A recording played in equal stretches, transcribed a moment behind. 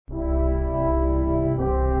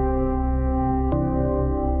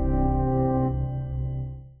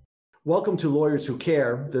Welcome to Lawyers Who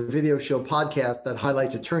Care, the video show podcast that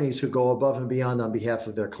highlights attorneys who go above and beyond on behalf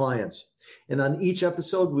of their clients. And on each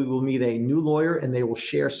episode, we will meet a new lawyer and they will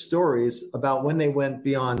share stories about when they went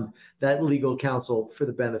beyond that legal counsel for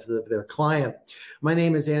the benefit of their client. My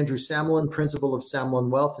name is Andrew Samalin, principal of Samalin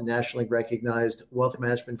Wealth, a nationally recognized wealth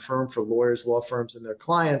management firm for lawyers, law firms, and their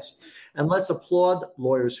clients. And let's applaud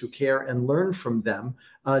Lawyers Who Care and learn from them.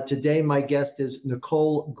 Today, my guest is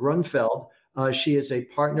Nicole Grunfeld. She is a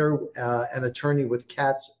partner and attorney with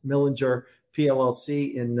Katz Millinger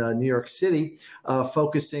PLLC in New York City,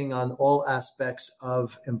 focusing on all aspects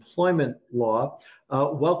of employment law.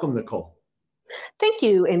 Welcome, Nicole. Thank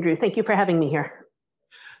you, Andrew. Thank you for having me here.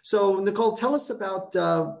 So, Nicole, tell us about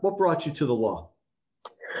what brought you to the law.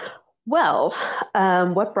 Well,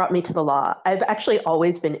 what brought me to the law? I've actually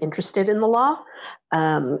always been interested in the law.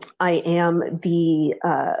 I am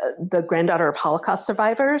the granddaughter of Holocaust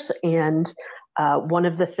survivors, and one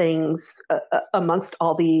of the things, amongst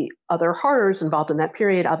all the other horrors involved in that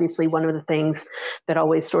period, obviously one of the things that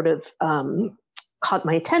always sort of caught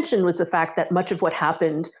my attention was the fact that much of what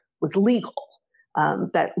happened was legal,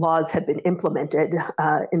 that laws had been implemented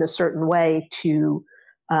in a certain way to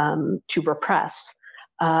repress.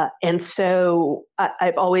 And so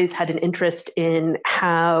I've always had an interest in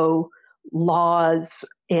how laws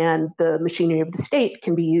and the machinery of the state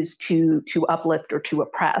can be used to uplift or to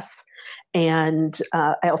oppress. And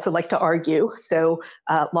I also like to argue. So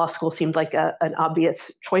law school seemed like an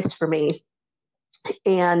obvious choice for me.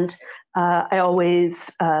 And I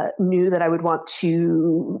always knew that I would want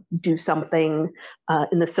to do something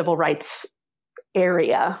in the civil rights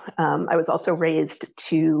area. I was also raised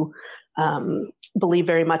to believe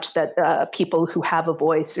very much that people who have a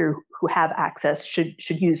voice or who have access should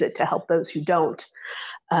use it to help those who don't.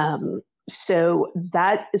 So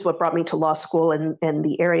that is what brought me to law school and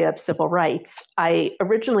the area of civil rights. I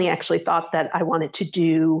originally actually thought that I wanted to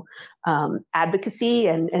do advocacy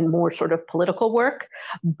and more sort of political work,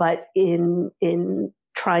 but in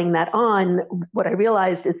trying that on, what I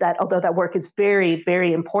realized is that although that work is very,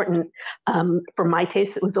 very important, for my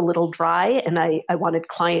taste, it was a little dry, and I wanted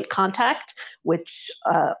client contact, which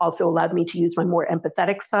also allowed me to use my more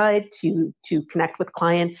empathetic side to connect with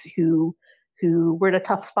clients who were in a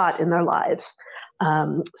tough spot in their lives.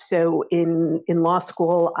 So in law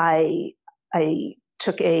school, I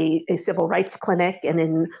took a civil rights clinic, and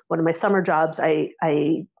in one of my summer jobs,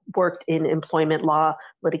 I worked in employment law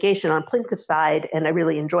litigation on plaintiff side, and I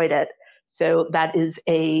really enjoyed it. So that is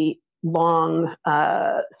a long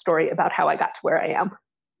story about how I got to where I am.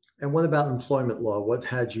 And what about employment law? What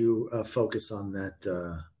had you focus on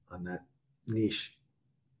that niche?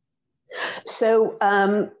 So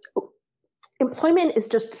employment is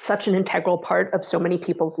just such an integral part of so many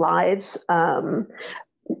people's lives.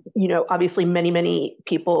 Obviously many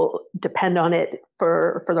people depend on it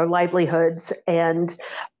for their livelihoods, and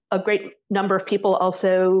a great number of people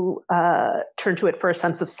also turn to it for a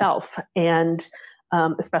sense of self. And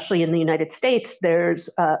especially in the United States, there's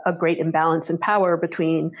a great imbalance in power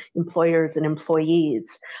between employers and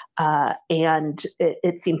employees. And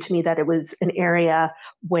it seemed to me that it was an area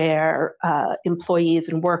where employees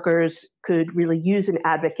and workers could really use an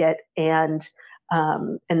advocate, and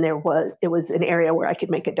it was an area where I could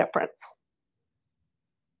make a difference.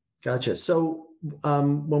 Gotcha. So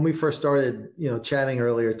when we first started, chatting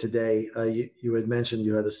earlier today, you had mentioned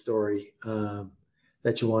you had a story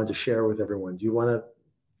that you wanted to share with everyone. Do you want to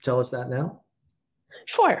tell us that now?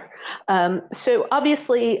 Sure. So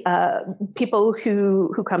obviously, people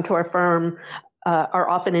who come to our firm are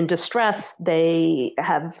often in distress. They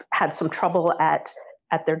have had some trouble at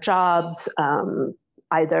their jobs.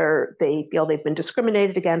 Either they feel they've been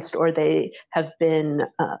discriminated against, or they have been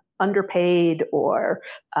underpaid, or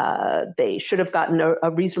they should have gotten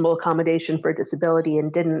a reasonable accommodation for a disability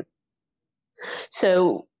and didn't.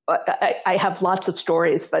 So I have lots of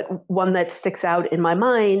stories, but one that sticks out in my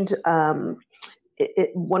mind,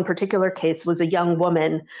 one particular case was a young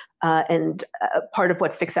woman, and part of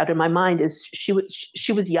what sticks out in my mind is she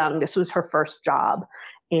was young. This was her first job,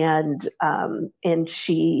 and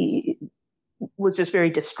she was just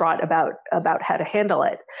very distraught about how to handle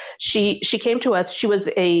it. She came to us. She was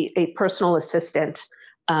a personal assistant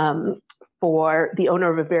for the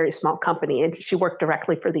owner of a very small company, and she worked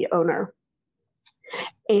directly for the owner.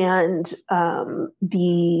 And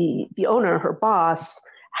the owner, her boss,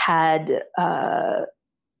 had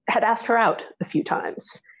asked her out a few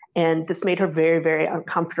times, and this made her very, very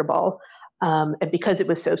uncomfortable. And because it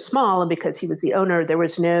was so small, and because he was the owner, there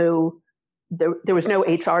was no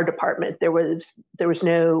HR department. There was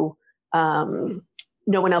no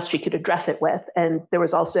one else she could address it with, and there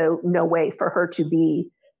was also no way for her to be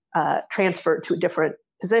transferred to a different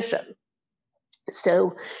position.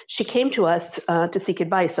 So she came to us to seek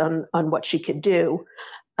advice on what she could do.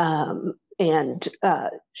 And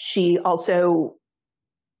she also,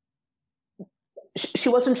 she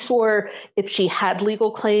wasn't sure if she had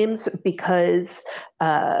legal claims because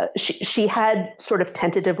she had sort of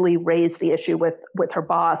tentatively raised the issue with her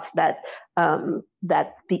boss that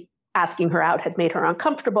the asking her out had made her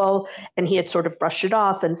uncomfortable, and he had sort of brushed it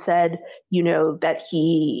off and said, that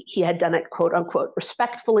he had done it quote unquote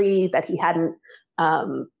respectfully, that he hadn't.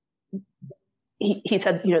 He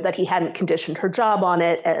said, that he hadn't conditioned her job on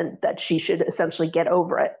it, and that she should essentially get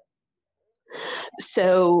over it.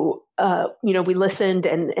 So, we listened,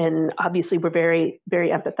 and obviously we're very,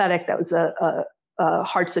 very empathetic. That was a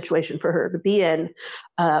hard situation for her to be in.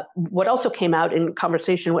 What also came out in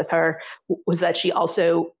conversation with her was that she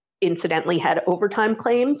also incidentally had overtime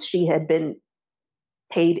claims. She had been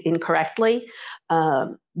paid incorrectly,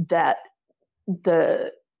 that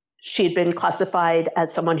she had been classified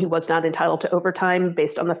as someone who was not entitled to overtime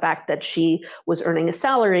based on the fact that she was earning a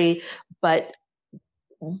salary, but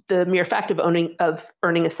the mere fact of earning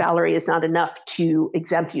a salary is not enough to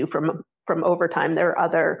exempt you from overtime. There are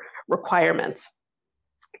other requirements.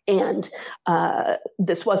 And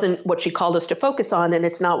this wasn't what she called us to focus on, and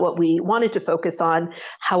it's not what we wanted to focus on.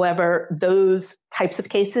 However, those types of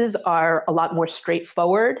cases are a lot more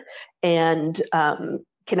straightforward and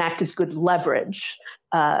can act as good leverage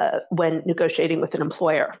when negotiating with an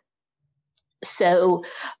employer. So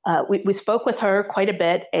we spoke with her quite a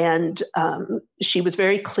bit, and she was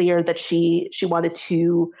very clear that she wanted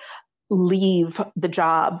to leave the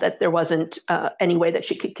job, that there wasn't any way that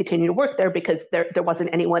she could continue to work there because there wasn't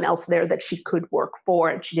anyone else there that she could work for,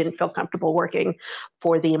 and she didn't feel comfortable working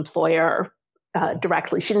for the employer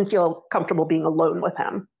directly. She didn't feel comfortable being alone with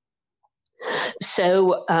him.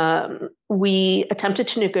 So we attempted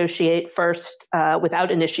to negotiate first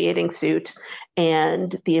without initiating suit,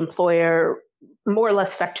 and the employer more or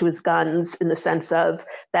less stuck to his guns in the sense of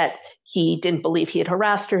that he didn't believe he had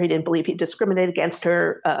harassed her. He didn't believe he discriminated against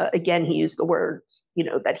her. Again, he used the words,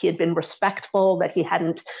 that he had been respectful, that he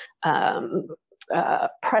hadn't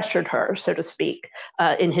pressured her, so to speak,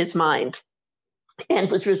 in his mind, and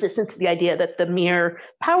was resistant to the idea that the mere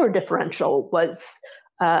power differential was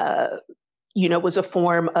a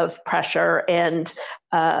form of pressure, and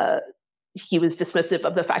he was dismissive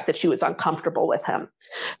of the fact that she was uncomfortable with him.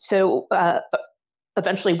 So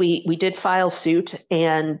eventually we did file suit,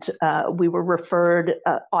 and we were referred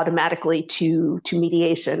automatically to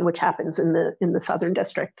mediation, which happens in the Southern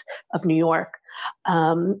District of New York.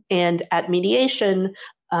 And at mediation,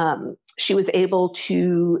 she was able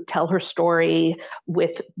to tell her story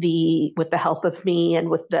with the help of me and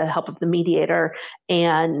with the help of the mediator.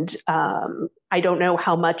 And I don't know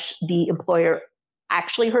how much the employer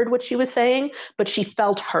actually heard what she was saying, but she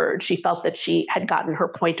felt heard. She felt that she had gotten her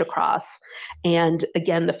point across. And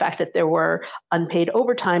again, the fact that there were unpaid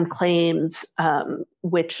overtime claims,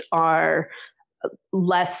 which are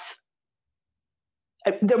less,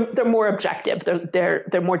 they're more objective.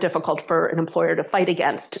 They're more difficult for an employer to fight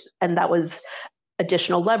against. And that was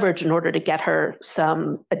additional leverage in order to get her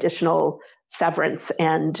some additional severance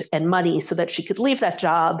and money so that she could leave that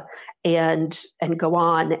job and go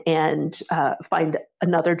on and find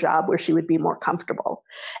another job where she would be more comfortable.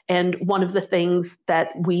 And one of the things that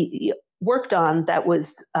we worked on that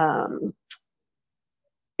was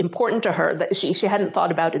important to her, that she hadn't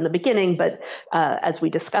thought about in the beginning, but as we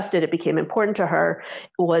discussed it, it became important to her,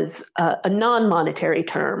 was a non-monetary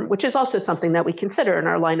term, which is also something that we consider in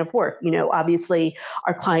our line of work. Obviously,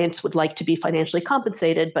 our clients would like to be financially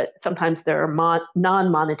compensated, but sometimes there are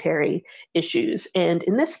non-monetary issues. And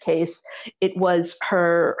in this case, it was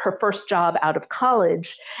her first job out of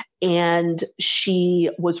college, and she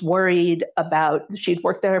was worried about, she'd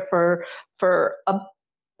worked there for a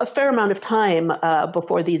fair amount of time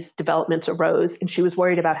before these developments arose, and she was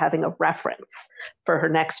worried about having a reference for her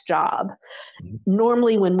next job.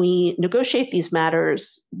 Normally, when we negotiate these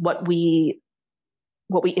matters, what we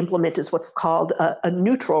implement is what's called a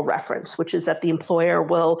neutral reference, which is that the employer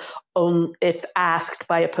will, if asked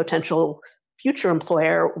by a potential future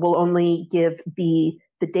employer, will only give the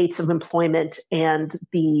dates of employment and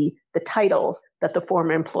the title that the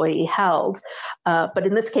former employee held. But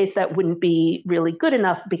in this case, that wouldn't be really good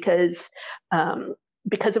enough because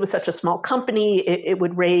it was such a small company, it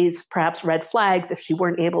would raise perhaps red flags if she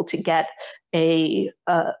weren't able to get a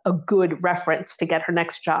good reference to get her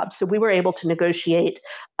next job. So we were able to negotiate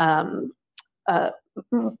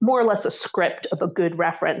more or less a script of a good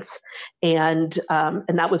reference, and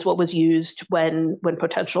that was what was used when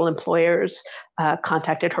potential employers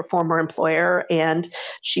contacted her former employer, and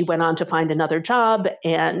she went on to find another job,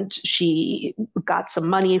 and she got some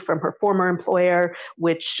money from her former employer,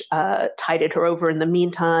 which tided her over in the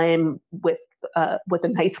meantime with a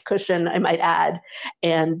nice cushion, I might add,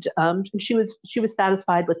 and she was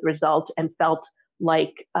satisfied with the result and felt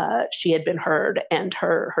like she had been heard, and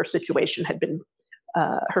her situation had been.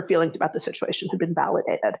 Her feelings about the situation had been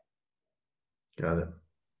validated. Got it.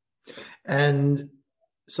 And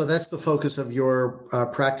so that's the focus of your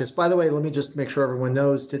practice. By the way, let me just make sure everyone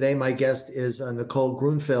knows today my guest is Nicole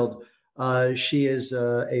Grunfeld. She is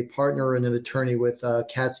a partner and an attorney with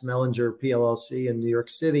Katz Mellinger PLLC in New York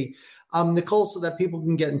City. Nicole, so that people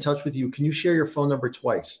can get in touch with you, can you share your phone number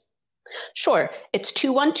twice? Sure. It's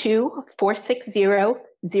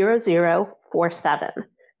 212-460-0047.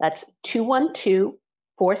 That's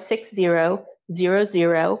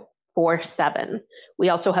 212-460-0047. We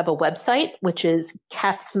also have a website, which is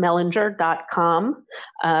katzmellinger.com.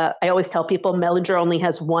 I always tell people Mellinger only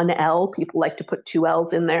has one L. People like to put two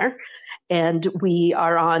L's in there. And we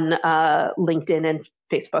are on LinkedIn and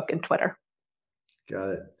Facebook and Twitter. Got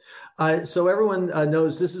it. So everyone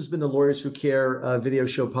knows this has been the Lawyers Who Care video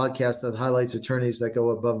show podcast that highlights attorneys that go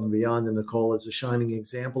above and beyond, and Nicole is a shining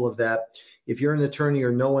example of that. If you're an attorney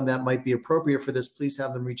or know one that might be appropriate for this, please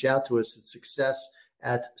have them reach out to us at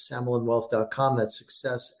success@samalinwealth.com. That's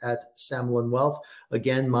success@samalinwealth.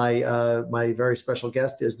 Again, my very special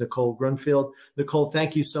guest is Nicole Grunfeld. Nicole,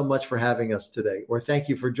 thank you so much for having us today, or thank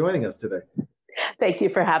you for joining us today. Thank you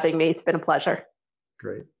for having me. It's been a pleasure.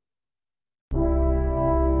 Great.